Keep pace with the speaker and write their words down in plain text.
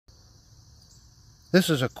This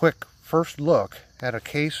is a quick first look at a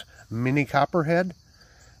Case Mini Copperhead.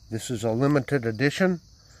 This is a limited edition.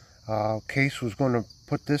 Case was going to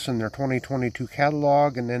put this in their 2022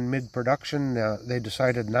 catalog, and then mid-production they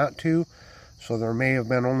decided not to. So there may have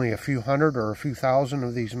been only a few hundred or a few thousand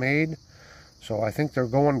of these made. So I think they're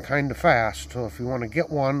going kind of fast. So if you want to get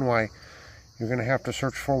one, why, you're going to have to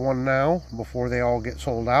search for one now before they all get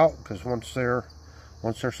sold out, because once they're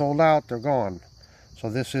sold out, they're gone. So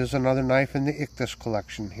this is another knife in the Ichthys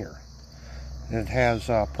collection here. And it has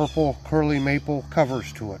purple curly maple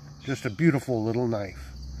covers to it. Just a beautiful little knife.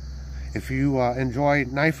 If you enjoy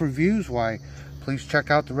knife reviews, why, please check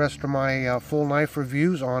out the rest of my full knife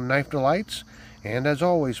reviews on Knife Delights. And as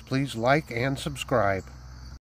always, please like and subscribe.